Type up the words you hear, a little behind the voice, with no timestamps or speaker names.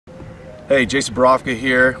Hey, Jason Borofka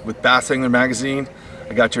here with Bass Angler Magazine.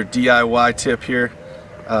 I got your DIY tip here.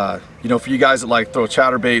 You know, for you guys that like throw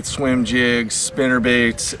chatterbaits, swim jigs, spinner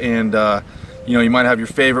baits, and you know, you might have your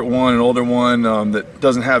favorite one, an older one that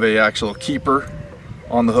doesn't have a actual keeper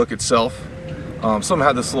on the hook itself. Some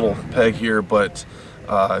have this little peg here, but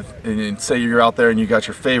and say you're out there and you got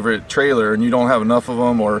your favorite trailer and you don't have enough of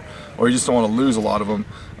them, or you just don't want to lose a lot of them.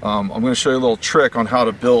 I'm going to show you a little trick on how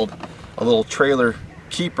to build a little trailer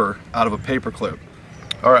keeper out of a paper clip.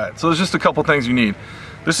 Alright, so there's just a couple things you need.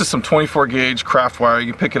 This is some 24 gauge craft wire.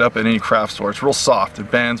 You can pick it up at any craft store. It's real soft,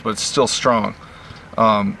 it bends, but it's still strong.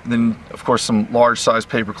 Then of course some large size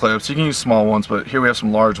paper clips. You can use small ones, but here we have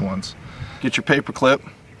some large ones. Get your paper clip.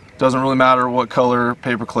 Doesn't really matter what color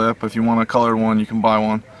paper clip. If you want a colored one, you can buy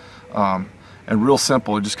one. And real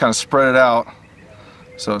simple, you just kind of spread it out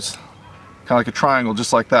so it's kind of like a triangle,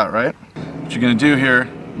 just like that, right? What you're going to do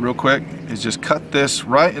here real quick is just cut this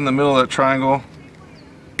right in the middle of that triangle,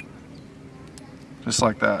 just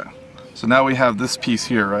like that. So now we have this piece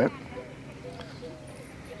here, right?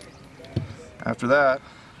 After that,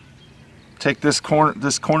 take this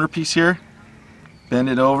corner piece here, bend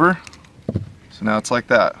it over, so now it's like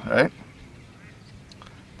that, right?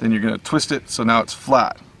 Then you're going to twist it so now it's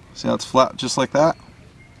flat. See how it's flat, just like that?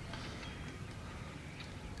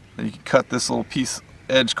 Then you can cut this little piece,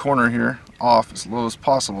 edge corner here, off as low as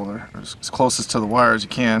possible there, as closest to the wire as you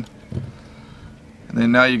can. And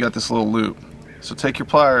then now you got this little loop. So take your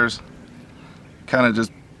pliers, kind of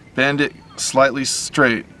just bend it slightly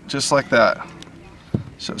straight, just like that.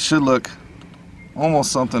 So it should look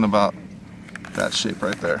almost something about that shape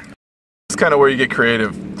right there. It's kind of where you get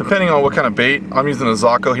creative. Depending on what kind of bait, I'm using a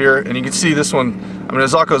Zocco here, and you can see this one, I mean, a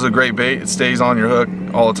Zocco is a great bait. It stays on your hook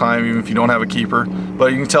all the time, even if you don't have a keeper.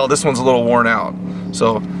 But you can tell this one's a little worn out.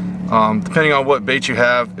 So depending on what bait you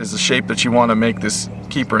have is the shape that you want to make this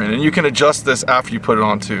keeper in. And you can adjust this after you put it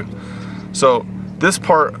on too. So this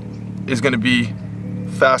part is going to be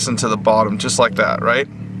fastened to the bottom just like that, right?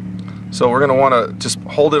 So we're going to want to just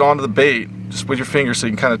hold it onto the bait just with your finger so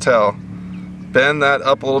you can kind of tell. Bend that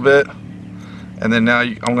up a little bit, and then now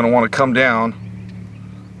I'm going to want to come down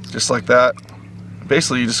just like that.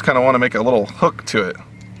 Basically you just kind of want to make a little hook to it.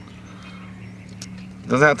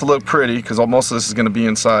 Doesn't have to look pretty because most of this is going to be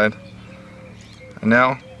inside. And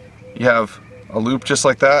now you have a loop just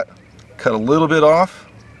like that. Cut a little bit off,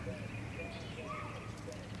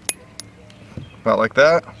 about like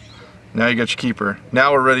that. Now you got your keeper.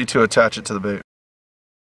 Now we're ready to attach it to the bait.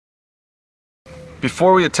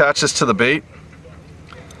 Before we attach this to the bait,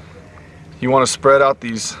 you want to spread out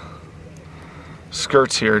these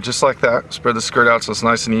skirts here just like that. Spread the skirt out so it's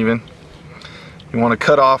nice and even. You want to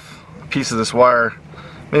cut off a piece of this wire,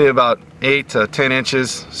 maybe about 8 to 10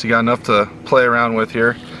 inches, so you got enough to play around with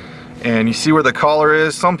here. And you see where the collar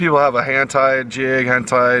is. Some people have a hand-tied jig,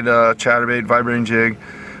 hand-tied chatterbait, vibrating jig,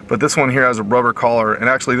 but this one here has a rubber collar, and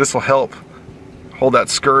actually this will help hold that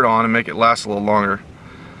skirt on and make it last a little longer.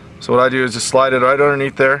 So what I do is just slide it right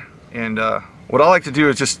underneath there, and what I like to do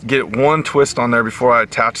is just get one twist on there before I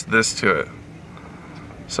attach this to it.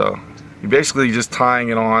 So you're basically just tying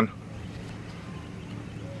it on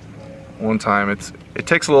one time. It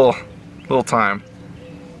takes a little time.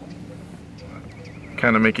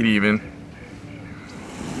 Kind of make it even.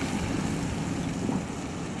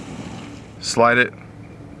 Slide it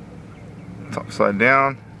top side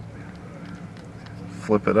down.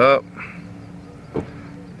 Flip it up,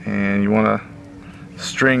 and you want to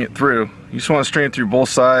string it through. You just want to string it through both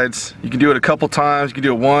sides. You can do it a couple times. You can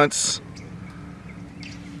do it once.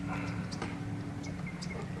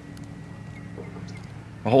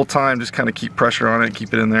 The whole time, just kind of keep pressure on it,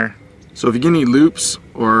 keep it in there. So if you get any loops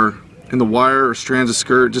or in the wire or strands of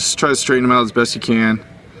skirt, just try to straighten them out as best you can.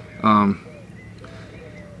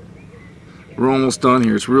 We're almost done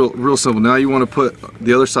here. It's real simple. Now you want to put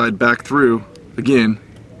the other side back through again.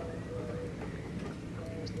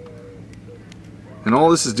 And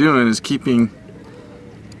all this is doing is keeping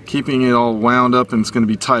it all wound up, and it's going to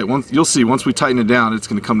be tight. You'll see once we tighten it down, it's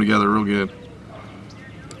going to come together real good.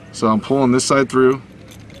 So I'm pulling this side through.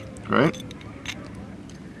 Right?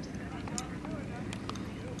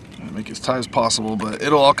 Make it as tight as possible, but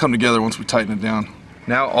it'll all come together once we tighten it down.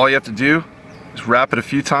 Now all you have to do is wrap it a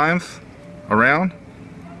few times around.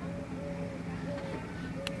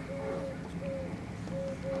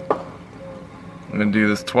 I'm going to do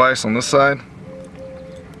this twice on this side.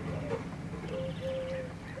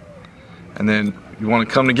 And then you want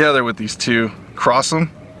to come together with these two, cross them,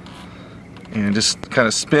 and just kind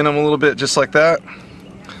of spin them a little bit just like that.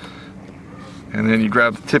 And then you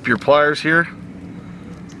grab the tip of your pliers here,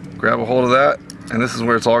 grab a hold of that, and this is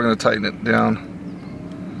where it's all going to tighten it down.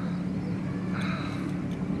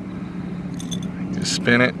 Just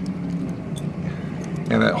spin it,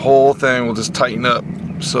 and that whole thing will just tighten up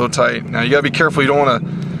so tight. Now you gotta be careful, you don't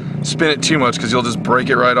wanna spin it too much because you'll just break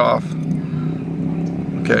it right off.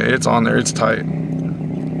 Okay, it's on there, it's tight.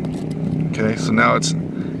 Okay, so now it's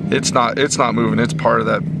not moving, it's part of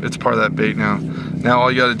that bait now. Now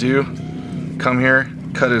all you gotta do, come here,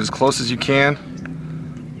 cut it as close as you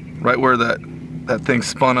can, right where that thing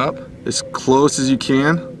spun up, as close as you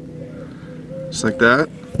can, just like that.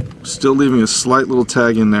 Still leaving a slight little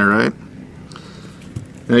tag in there, right?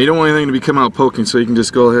 Now you don't want anything to be coming out poking, so you can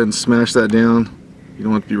just go ahead and smash that down. You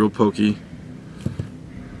don't want it to be real pokey.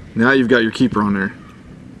 Now you've got your keeper on there.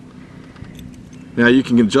 Now you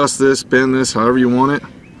can adjust this, bend this, however you want it.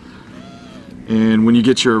 And when you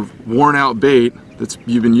get your worn out bait that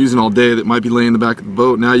you've been using all day that might be laying in the back of the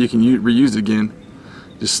boat, now you can reuse it again.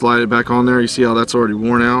 Just slide it back on there. You see how that's already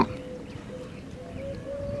worn out?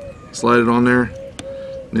 Slide it on there.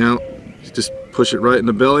 Now just push it right in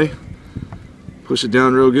the belly. Push it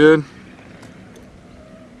down real good.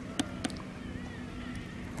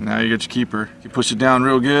 Now you get your keeper. You push it down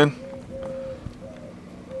real good.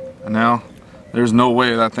 And now there's no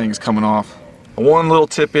way that thing's coming off. One little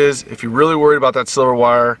tip is, if you're really worried about that silver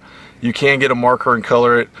wire, you can get a marker and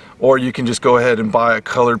color it, or you can just go ahead and buy a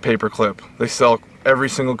colored paper clip. They sell every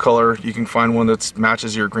single color. You can find one that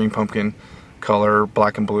matches your green pumpkin color,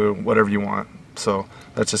 black and blue, whatever you want. So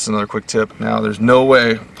that's just another quick tip. Now there's no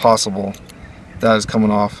way possible that is coming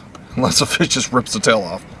off unless a fish just rips the tail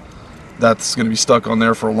off. That's going to be stuck on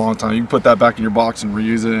there for a long time. You can put that back in your box and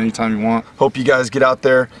reuse it anytime you want. Hope you guys get out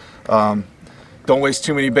there. Don't waste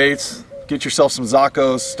too many baits. Get yourself some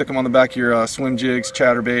Zacos, stick them on the back of your swim jigs,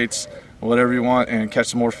 chatterbaits, whatever you want, and catch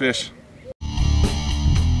some more fish.